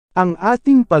Ang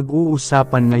ating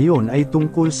pag-uusapan ngayon ay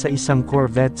tungkol sa isang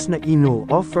Corvettes na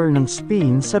ino-offer ng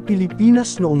Spain sa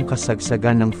Pilipinas noong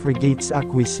kasagsagan ng frigates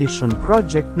acquisition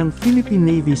project ng Philippine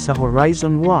Navy sa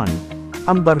Horizon 1.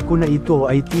 Ang barko na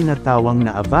ito ay tinatawag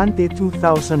na Avante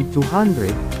 2200.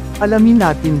 Alamin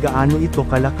natin gaano ito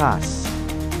kalakas.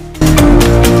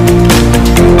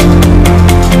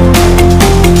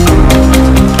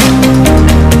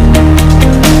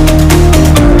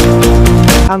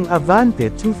 Ang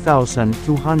Avante 2200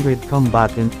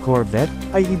 combatant corvette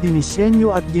ay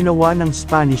idinisenyo at ginawa ng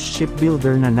Spanish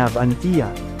shipbuilder na Navantia.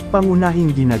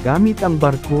 Pangunahing ginagamit ang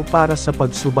barko para sa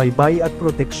pagsubaybay at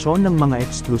proteksyon ng mga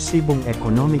eksklusibong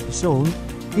economic zone.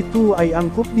 Ito ay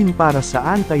angkop din para sa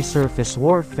anti-surface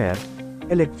warfare,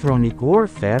 electronic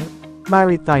warfare,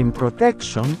 maritime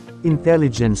protection,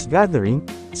 intelligence gathering,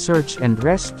 search and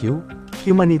rescue,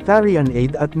 humanitarian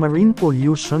aid at marine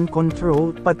pollution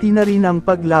control, pati na rin ang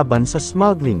paglaban sa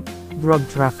smuggling, drug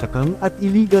trafficking at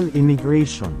illegal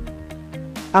immigration.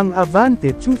 Ang Avante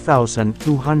 2200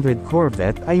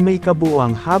 Corvette ay may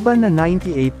kabuuang haba na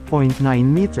 98.9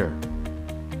 meter,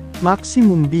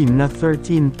 maximum beam na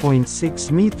 13.6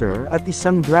 meter at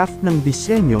isang draft ng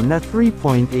disenyo na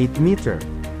 3.8 meter.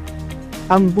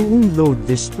 Ang buong load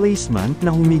displacement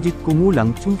na humigit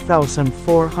kumulang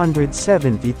 2,470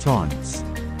 tons.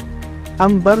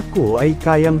 Ang barko ay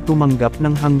kayang tumanggap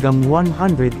ng hanggang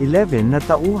 111 na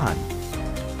tauhan.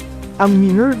 Ang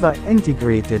Minerva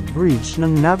Integrated Bridge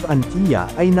ng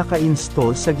Navantia ay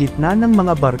naka-install sa gitna ng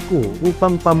mga barko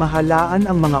upang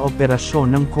pamahalaan ang mga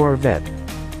operasyon ng Corvette.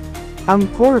 Ang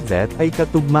Corvette ay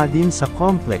katugma din sa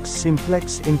Complex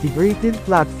Simplex Integrated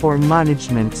Platform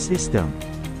Management System.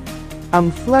 Ang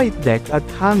flight deck at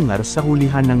hangar sa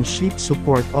hulihan ng ship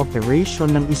support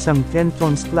operation ng isang 10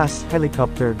 tons class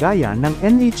helicopter gaya ng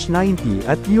NH-90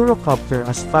 at Eurocopter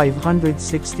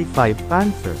AS-565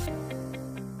 Panther.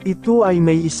 Ito ay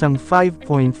may isang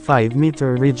 5.5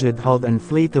 meter rigid hulled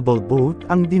inflatable boat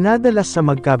ang dinadala sa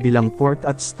magkabilang port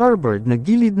at starboard na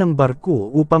gilid ng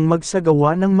barko upang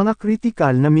magsagawa ng mga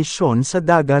kritikal na misyon sa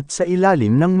dagat sa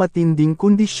ilalim ng matinding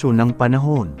kondisyon ng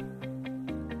panahon.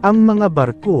 Ang mga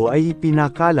barko ay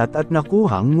ipinakalat at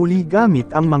nakuhang muli gamit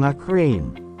ang mga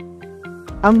crane.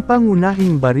 Ang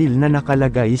pangunahing baril na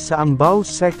nakalagay sa ang bow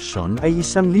section ay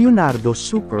isang Leonardo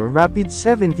Super Rapid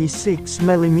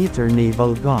 76mm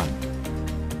naval gun,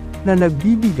 na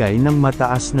nagbibigay ng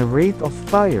mataas na rate of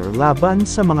fire laban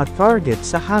sa mga target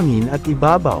sa hangin at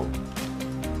ibabaw.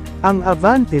 Ang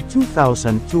Avante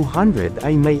 2200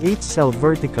 ay may 8-cell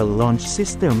vertical launch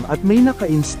system at may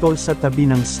naka-install sa tabi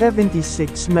ng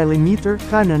 76mm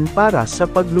cannon para sa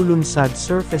paglulunsad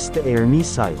surface-to-air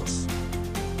missiles.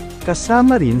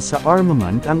 Kasama rin sa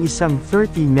armament ang isang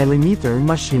 30mm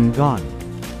machine gun,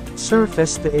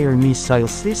 surface-to-air missile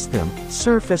system,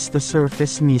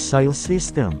 surface-to-surface missile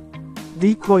system,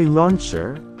 decoy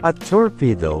launcher, at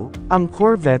torpedo. Ang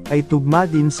Corvette ay tugma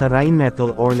din sa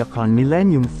Rheinmetall Oerlikon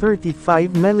Millennium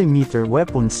 35mm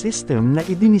weapon system na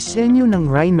idinisenyo ng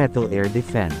Rheinmetall Air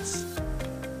Defense.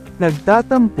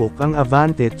 Nagtatampok ang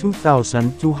Avante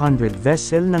 2200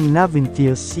 vessel ng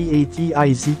Navantia's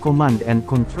CATIZ Command and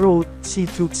Control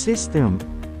C2 system.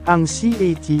 Ang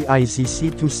CATIZ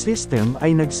C2 system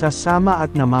ay nagsasama at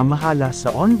namamahala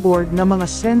sa onboard na mga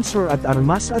sensor at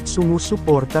armas at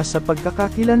sumusuporta sa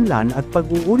pagkakakilanlan at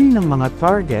pag-uuri ng mga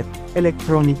target,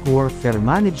 electronic warfare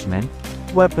management,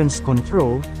 weapons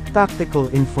control, tactical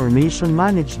information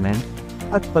management,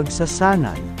 at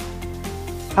pagsasanay.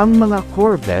 Ang mga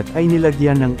Corvette ay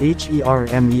nilagyan ng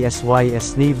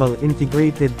HERMESYS Naval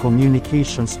Integrated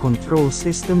Communications Control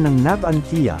System ng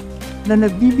Navantia, na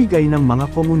nagbibigay ng mga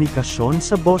komunikasyon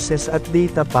sa boses at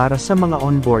data para sa mga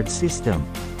onboard system.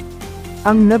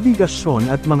 Ang nabigasyon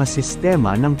at mga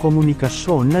sistema ng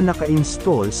komunikasyon na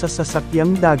naka-install sa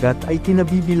sasakyang dagat ay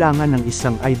kinabibilangan ng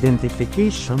isang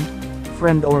identification,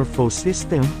 friend or foe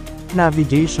system,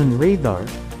 navigation radar,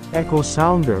 echo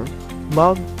sounder,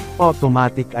 bug,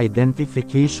 automatic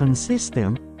identification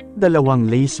system, dalawang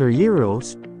laser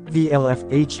gyros,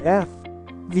 VLF-HF,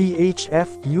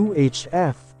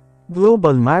 VHF-UHF,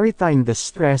 Global Maritime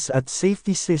Distress at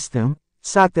Safety System,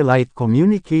 Satellite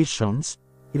Communications,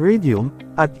 Iridium,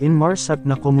 at Inmarsat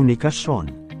na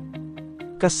komunikasyon.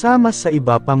 Kasama sa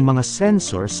iba pang mga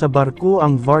sensor sa barko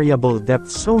ang Variable Depth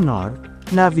Sonar,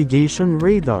 Navigation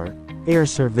Radar, Air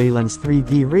Surveillance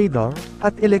 3D Radar,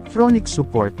 at Electronic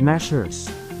Support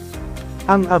Measures.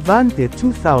 Ang Avante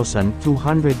 2200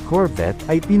 Corvette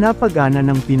ay pinapagana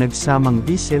ng pinagsamang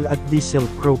diesel at diesel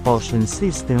propulsion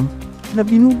system, na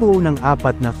binubuo ng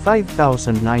apat na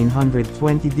 5,920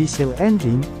 diesel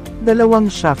engine, 2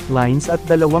 shaft lines at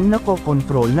 2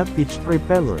 nakokontrol na pitch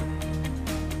propeller.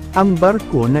 Ang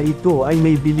barko na ito ay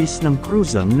may bilis ng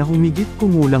cruising na humigit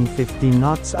kumulang 15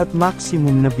 knots at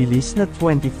maximum na bilis na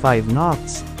 25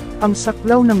 knots. Ang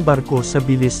saklaw ng barko sa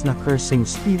bilis na cruising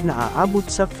speed na aabot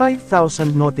sa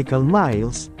 5,000 nautical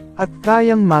miles, at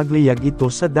kayang magliyag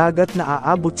ito sa dagat na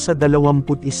aabot sa 21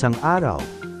 araw.